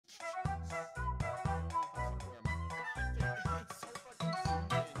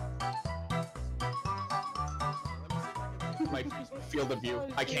my field of view.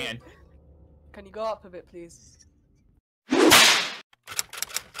 I can. Can you go up a bit, please?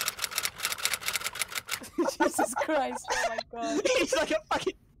 Jesus Christ! Oh my god! He's like a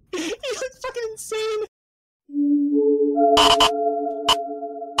fucking. He looks fucking insane.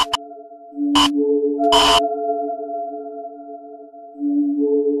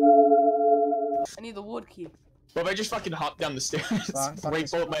 I need the ward key. Well, if I just fucking hop down the stairs, break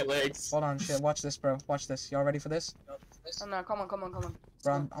both my legs. Hold on, shit. Watch this, bro. Watch this. Y'all ready for this? Oh no! Come on! Come on! Come on!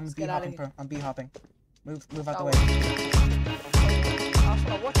 Bro, I'm B hopping, bro. I'm B hopping. Move out the way.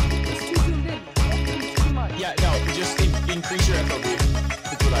 What? It's too zoomed in. It's too much. Yeah, no, just increase your FOV.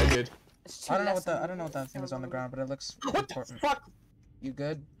 That's what I did. I don't know what that thing is on the ground, but it looks What important. the fuck? You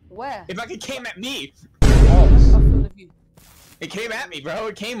good? Where? It fucking came at me. Oh. It came at me, bro.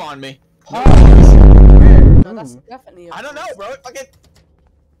 It came on me. No, that's definitely. I don't know, bro. It fucking.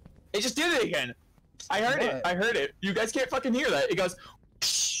 It just did it again. I heard it. I heard it. You guys can't fucking hear that. It goes.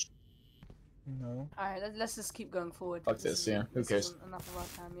 No. Alright, let's just keep going forward. Fuck this, yeah. Who cares? Enough of our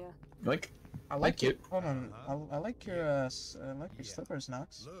time, yeah. Like. I like it. Hold on. I like your slippers,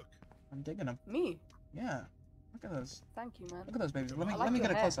 Nox. I'm digging them. Me? Yeah. Look at those. Thank you, man. Look at those babies. Let like me your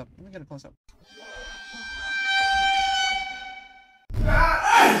get a hair. close up. Let me get a close up.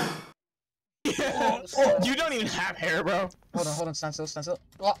 Oh, you don't even have hair, bro. Hold on. Stand still.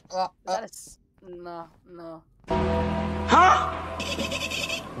 That is... No. Huh?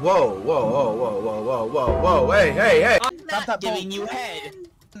 Whoa, hey. I'm not giving you head.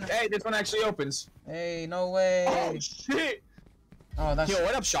 Hey, this one actually opens. Hey, no way. Oh, shit. Oh, that's... Yo,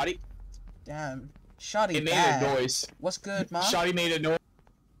 what up, Shotty? Damn. Shotty It made bad. a noise. What's good, man? Shotty made a noise.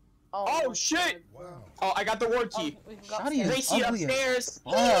 Oh, shit! Wow. Oh, I got the ward key. Shotty is Racy ugly upstairs.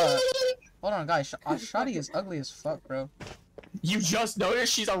 Hold on, guys. Shotty is ugly as fuck, bro. You just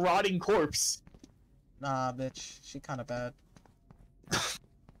noticed she's a rotting corpse. Nah, bitch. She kinda bad.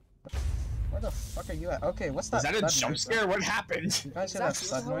 Where the fuck are you at? Okay, what's that? Is that a thud jump noise, bro? scare? What happened? You guys hear that Exactly,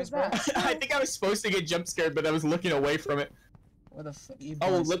 thud what noise, the bro? hell was that? I think I was supposed to get jump scared, but I was looking away from it. Where the fuck you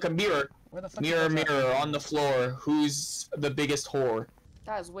Oh, boys- look, a mirror. Where the fuck Mirror, you guys at? mirror on the floor. Who's the biggest whore?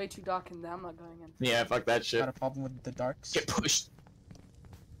 That is way too dark in there. I'm not going in. Yeah, fuck that shit. Got a problem with the darks? Get pushed.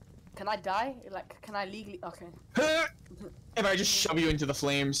 Can I die? Like, can I legally? Okay. If I just shove you into the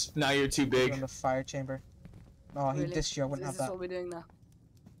flames, now you're too You're in big. the fire chamber. Oh, he Really? dissed you. I wouldn't Is have this that. what we're doing now?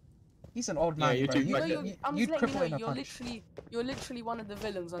 He's an old Yeah, man, you're bro. too You, fucking- you, I'm you'd just letting cripple you in know. a punch. You're literally one of the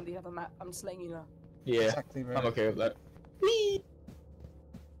villains on the other map. I'm just letting you know. Yeah, Exactly, bro. I'm okay with that.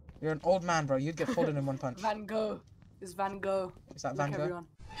 You're an old man, bro. You'd get folded in one punch. Van Gogh. It's Van Gogh. Is that Look, Van Gogh? everyone.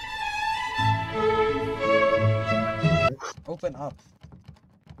 Open up.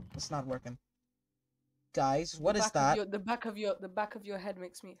 It's not working. Guys, what is Back of that? your- the back of your head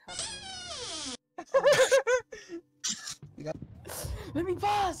makes me happy. Let me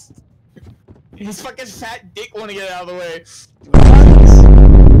pass. His fucking fat dick wanna get out of the way.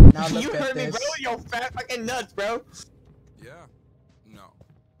 Now look You at heard me, this. bro? Yo, fat fucking nuts, bro. Yeah. No.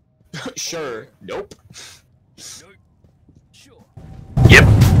 Sure. Nope. Sure.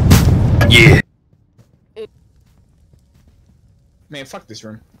 Man, fuck this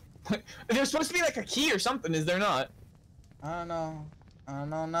room. There's supposed to be like a key or something, is there not? I don't know. I don't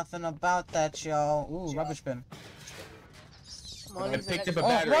know nothing about that, y'all. Ooh, rubbish bin. Come on, I use the picked up next a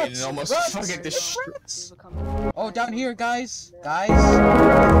one. battery and it almost Rats! fucking destroyed. These will come. Oh, down here, guys. Guys,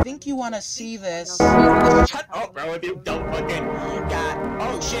 I think you want to see this. Shut up, bro, if you don't fucking got.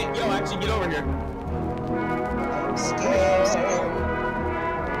 Oh shit, yo, actually get over here. I'm scared.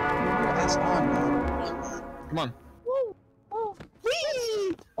 Your ass on, man. Come on.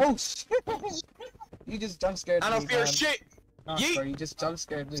 Oh, shit. You just jump scared me, I don't fear man. shit. Nah, Yeet. bro, you just jump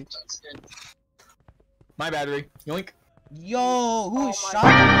scared me. My battery. Yoink. Yo, who is Oh my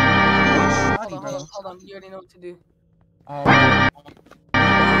shotty? Who is Hold shotty, on, bro? hold on. You already know what to do. Oh,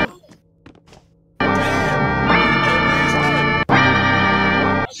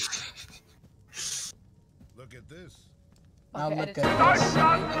 Look at this. now Okay, look edit at it.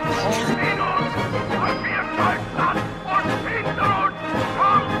 this.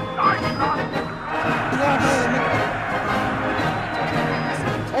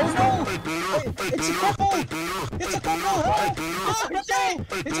 Oh no! It's a couple! It's a couple! Help! Ah, no!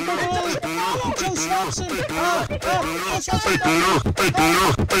 It's a couple! Ah, Joe Swanson!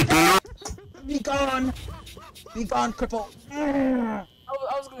 Be gone! Be gone, cripple! I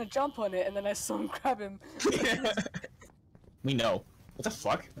was gonna jump on it and then I saw him grab him. We know. What the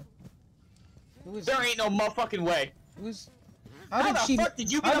fuck? Who is? There ain't no motherfucking way. Who's? How the fuck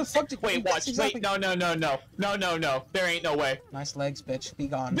did you get up? Wait, watch. Exactly. Wait, no. There ain't no way. Nice legs, bitch. Be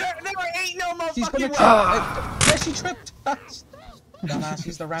gone. There ain't no She's gonna motherfucking trip. way. Yeah, she tripped. Dumbass,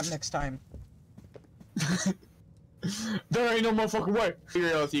 use the ramp next time. There ain't no motherfucking way. Be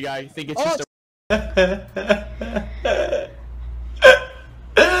real with you guys. Think it's just a.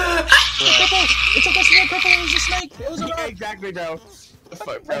 It's a small cripple. It was a snake. It was a Yeah, rock. exactly, bro. The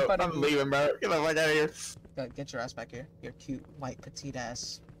fuck, bro. I'm leaving, bro. Get the fuck out of here. Get your ass back here. Your cute, white, petite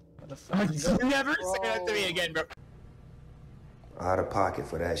ass. What the fuck? Never say that to me again, bro. Out of pocket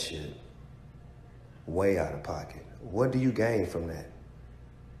for that shit. Way out of pocket. What do you gain from that?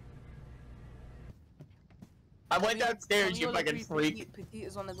 I went downstairs, you fucking freak. Petite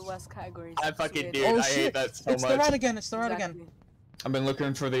is one of the worst categories. I fucking It's dude, weird. I hate that so It's much. the rat again. It's the rat again. Exactly. I've been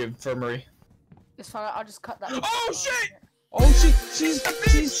looking for the infirmary. It's fine. I'll just cut that. Oh shit! Oh, she's.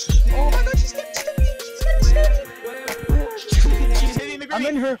 Oh my god, she's getting She's hitting the I'm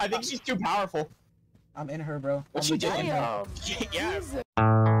green. in her. I think she's too powerful. I'm in her, bro. What I'm she legit did? in her. Yeah. Jesus.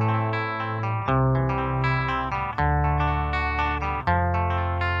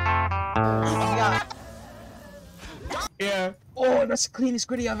 Yeah. Oh, that's the cleanest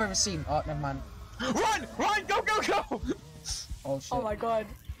gritty I've ever seen. Oh, never mind. Run! Go! Oh shit. Oh my god.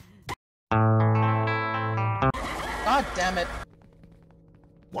 God damn it.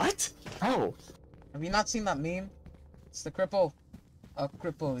 What? Oh. Have you not seen that meme? It's the cripple. A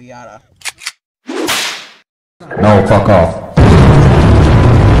cripple yada. No, fuck off.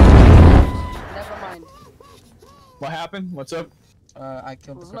 Never mind. What happened? What's up? I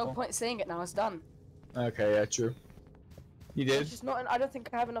killed the There's no cripple. point saying it now. It's done. Okay, yeah, true. You did? It's just not. I don't think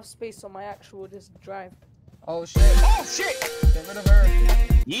I have enough space on my actual disk drive. Oh shit. Oh shit! Get rid of her.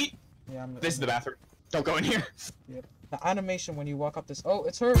 Yeet! Yeah, This is the bathroom. Don't go in here. Yep. The animation when you walk up this. Oh,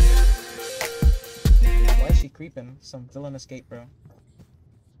 it's her. Why is she creeping? Some villainous gate, bro.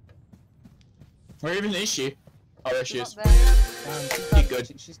 Where even is she? Oh, there she She's is. not there. Get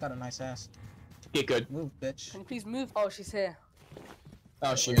good. She's got a nice ass. Get good. Move, bitch. Can you please move? Oh, she's here.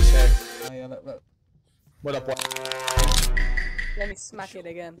 Oh, she was here. Oh yeah, look. What up? What? Let me smack it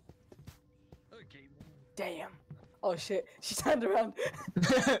again. Damn. Oh shit. She turned around.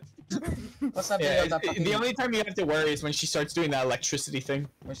 What's that video Yeah, of that fucking... the only time you have to worry is when she starts doing that electricity thing.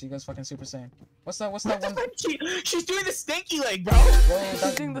 Where she goes fucking Super Saiyan. What's that one? She's doing the stinky leg, bro. Bro,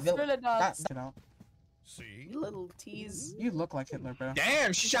 She's doing the thriller dance. you know, See? You little tease. you look like Hitler, bro.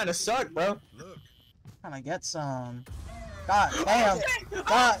 Damn, she's trying to suck, bro. Look. Can I get some? God damn.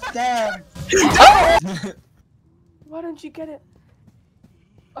 God damn. Why don't you get it?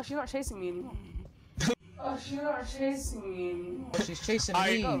 Oh, she's not chasing me anymore. Oh, she's not chasing me anymore. Oh, she's chasing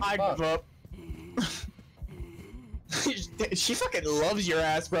me. I Fuck. give up. She fucking loves your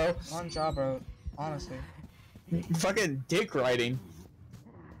ass, bro. On job, bro. Honestly. Fucking dick riding.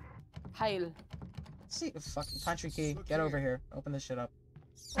 Hail. See, fucking pantry key. Get over here. Open this shit up.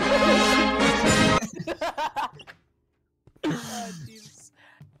 Oh, Jesus.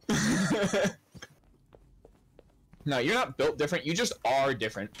 No, you're not built different. You just are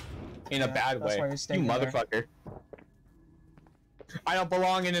different. In a Yeah, bad that's way. why you're You staying there. motherfucker. I don't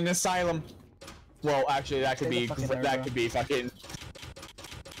belong in an asylum. Well, actually, that could Stay be the fuck in there, that bro. could be fucking.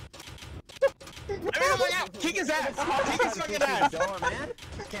 Kick his ass! Kick his fucking ass! Door, man.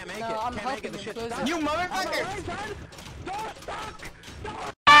 Can't make No, it. I'm Can't make helping it. The him shit's close stuck. it. You motherfucker!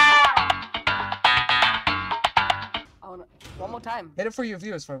 One more time. Hit it for your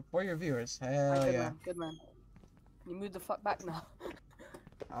viewers, for your viewers. Hell Good yeah. man, good man. You move the fuck back now.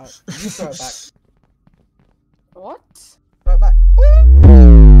 You throw it back. What? Throw it back.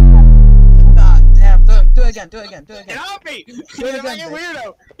 God damn. Do it again. Do it again. Do it Get again. off me! He's Do it a again, fucking bitch.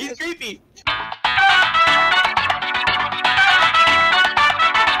 weirdo! He's creepy!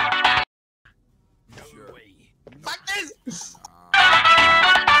 Fuck this!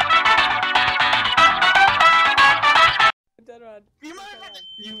 Dead run.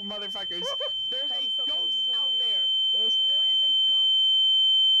 You motherfuckers! There's a ghost out there! There is a ghost!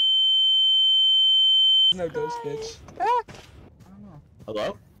 No ghost, bitch. I don't know.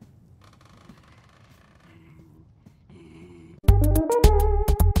 Hello?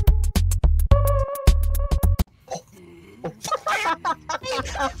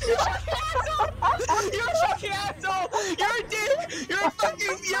 You're a fucking asshole! You're a dick! You're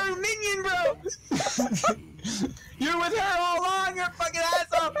a minion, bro! You're with her all along, you're a fucking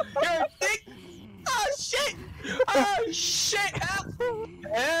asshole! You're a dick! Oh shit! Oh shit! Help!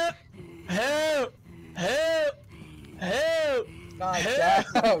 Help! Help! Help! Help! God Help!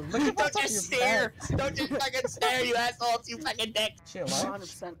 damn. Look at Don't what's up just your stare! pants. Don't just fucking stare, you assholes, you fucking dick! She alive?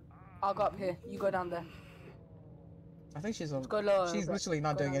 100%. I'll go up here. You go down there. I think she's on. Go lower. She's literally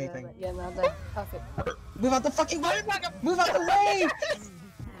not doing anything. Yeah, no, there. Perfect. Move out the fucking way! Move out the way!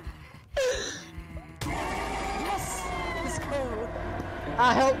 Yes! Let's go!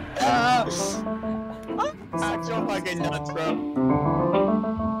 Help! Act your fucking nuts, bro.